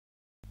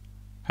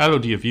Hello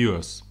dear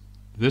viewers,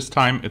 this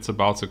time it's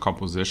about the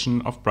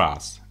composition of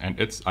brass and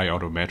its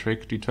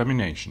iodometric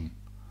determination.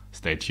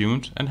 Stay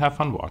tuned and have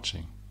fun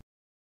watching.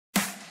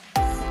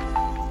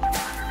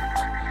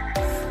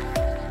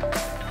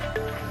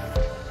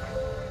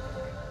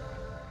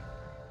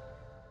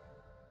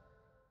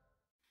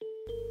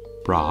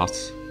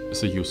 Brass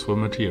is a useful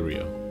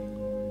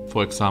material,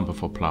 for example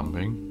for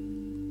plumbing,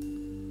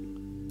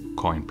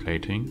 coin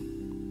plating,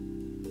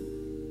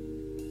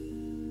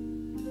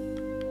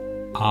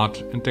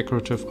 art and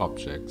decorative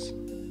objects,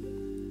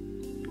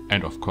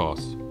 and of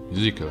course,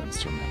 musical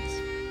instruments.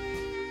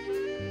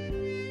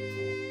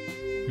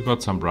 We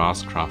got some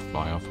brass craft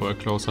wire for a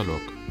closer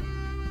look.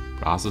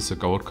 Brass is a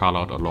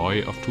gold-colored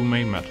alloy of two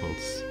main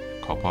metals,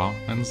 copper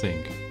and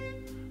zinc.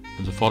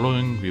 In the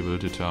following we will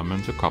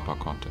determine the copper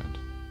content.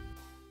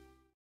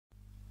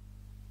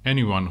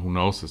 Anyone who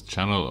knows this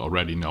channel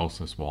already knows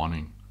this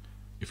warning.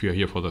 If you are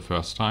here for the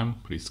first time,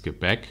 please skip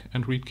back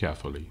and read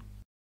carefully.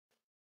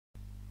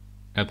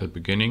 At the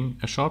beginning,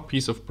 a short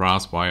piece of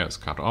brass wire is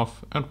cut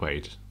off and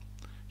weighed.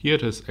 Here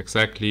it is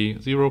exactly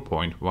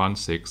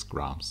 0.16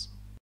 grams.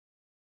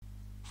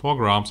 4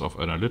 grams of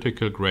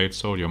analytical grade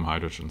sodium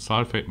hydrogen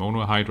sulfate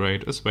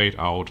monohydrate is weighed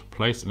out,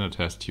 placed in a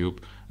test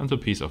tube, and the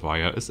piece of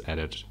wire is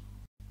added.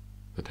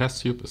 The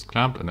test tube is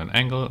clamped at an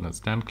angle in a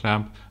stand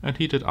clamp and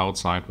heated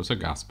outside with a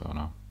gas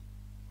burner.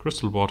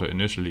 Crystal water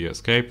initially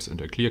escapes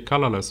and a clear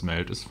colorless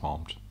melt is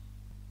formed.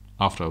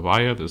 After a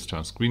while this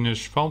turns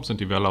greenish, foams and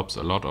develops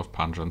a lot of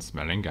pungent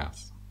smelling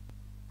gas.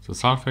 The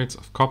sulfates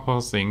of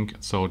copper, zinc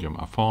and sodium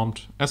are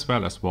formed, as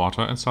well as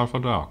water and sulfur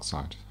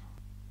dioxide.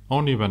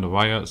 Only when the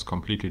wire is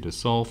completely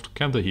dissolved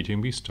can the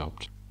heating be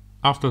stopped.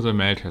 After the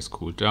melt has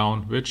cooled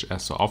down, which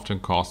as so often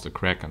caused a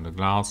crack in the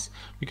glass,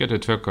 we get a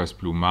turquoise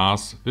blue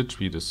mass, which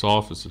we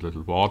dissolve with a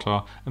little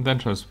water and then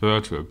transfer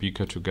to a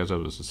beaker together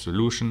with the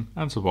solution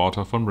and the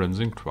water from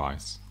rinsing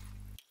twice.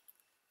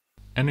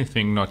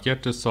 Anything not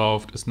yet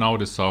dissolved is now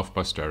dissolved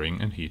by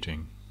stirring and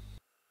heating.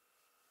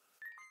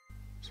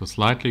 The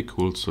slightly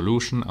cooled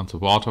solution and the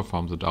water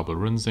from the double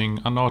rinsing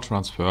are now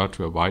transferred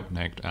to a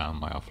wide-necked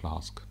Erlenmeyer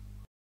flask.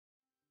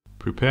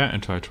 Prepare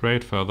and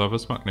titrate further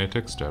with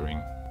magnetic stirring.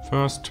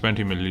 First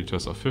 20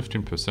 ml of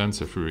 15%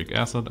 sulfuric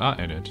acid are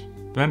added,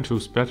 then 2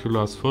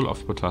 spatulas full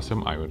of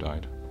potassium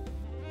iodide.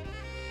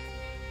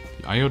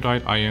 The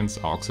iodide ions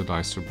are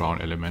oxidized to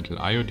brown elemental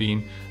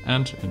iodine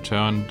and, in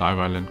turn,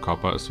 divalent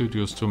copper is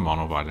reduced to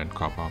monovalent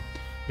copper,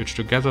 which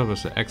together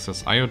with the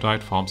excess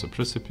iodide forms a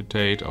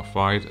precipitate of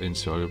white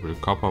insoluble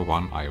copper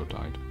 1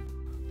 iodide.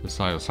 The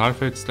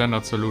thiosulphate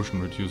standard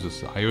solution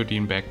reduces the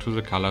iodine back to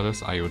the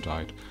colorless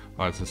iodide,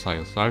 while the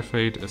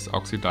thiosulphate is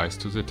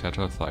oxidized to the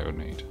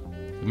tetrathionate.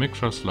 The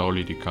mixture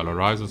slowly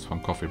decolorizes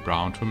from coffee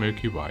brown to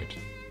milky white.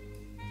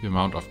 The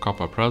amount of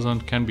copper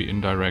present can be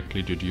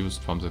indirectly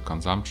deduced from the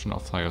consumption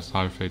of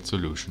thiosulphate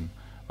solution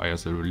via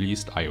the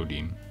released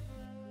iodine.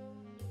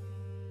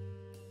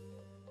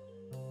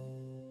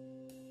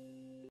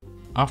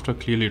 After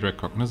clearly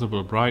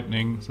recognizable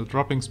brightening, the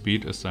dropping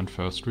speed is then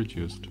first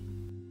reduced.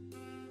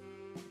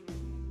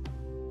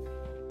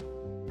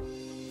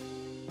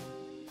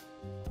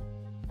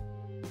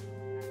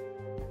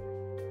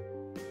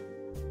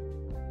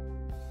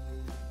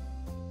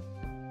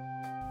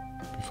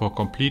 Before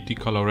complete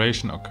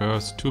decoloration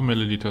occurs, 2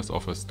 ml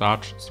of a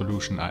starch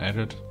solution are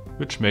added,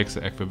 which makes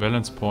the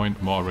equivalence point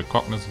more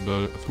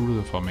recognizable through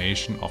the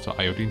formation of the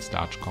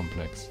iodine-starch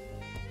complex.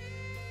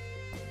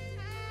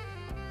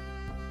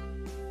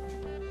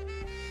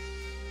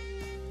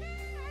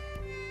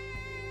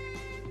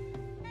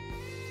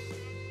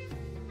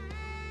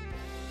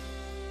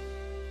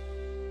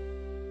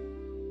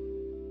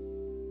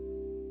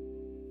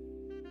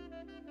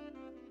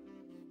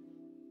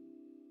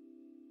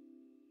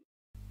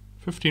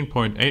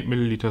 (15.8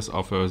 ml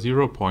of a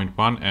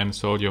 0.1 N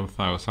sodium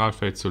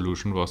thiosulphate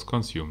solution was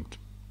consumed.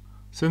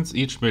 Since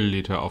each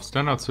milliliter of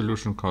standard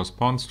solution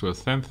corresponds to a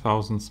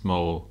 10,000th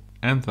mole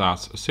and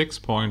thus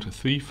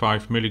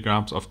 6.35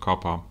 mg of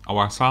copper,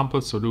 our sample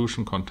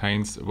solution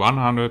contains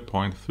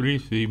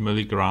 100.33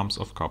 mg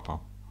of copper.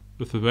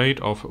 With a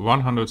weight of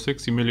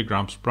 160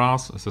 mg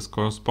brass, this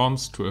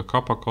corresponds to a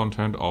copper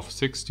content of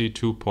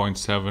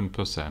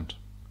 62.7%.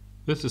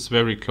 This is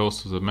very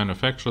close to the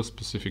manufacturer's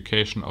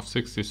specification of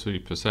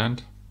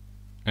 63%,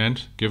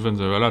 and, given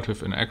the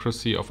relative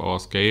inaccuracy of our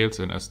scales,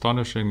 an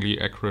astonishingly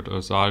accurate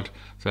result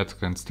that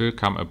can still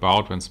come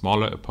about when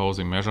smaller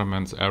opposing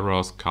measurements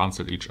errors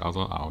cancel each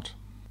other out.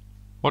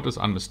 What is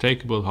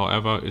unmistakable,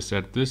 however, is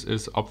that this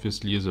is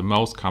obviously the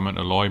most common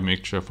alloy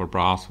mixture for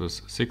brass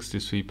with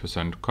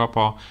 63%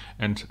 copper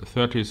and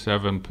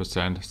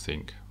 37%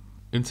 zinc.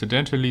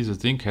 Incidentally, the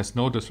zinc has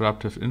no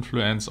disruptive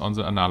influence on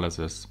the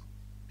analysis,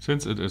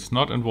 since it is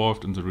not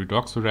involved in the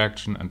redox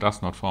reaction and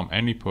does not form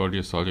any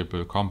poorly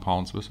soluble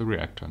compounds with the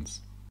reactants.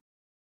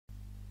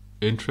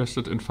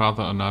 Interested in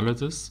further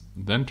analysis?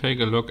 Then take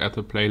a look at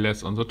the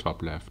playlist on the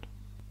top left.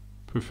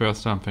 Prefer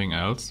something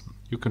else?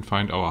 You can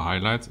find our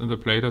highlights in the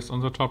playlist on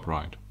the top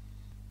right.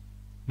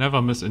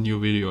 Never miss a new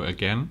video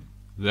again?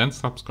 Then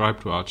subscribe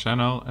to our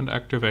channel and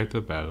activate the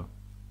bell.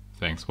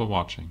 Thanks for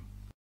watching.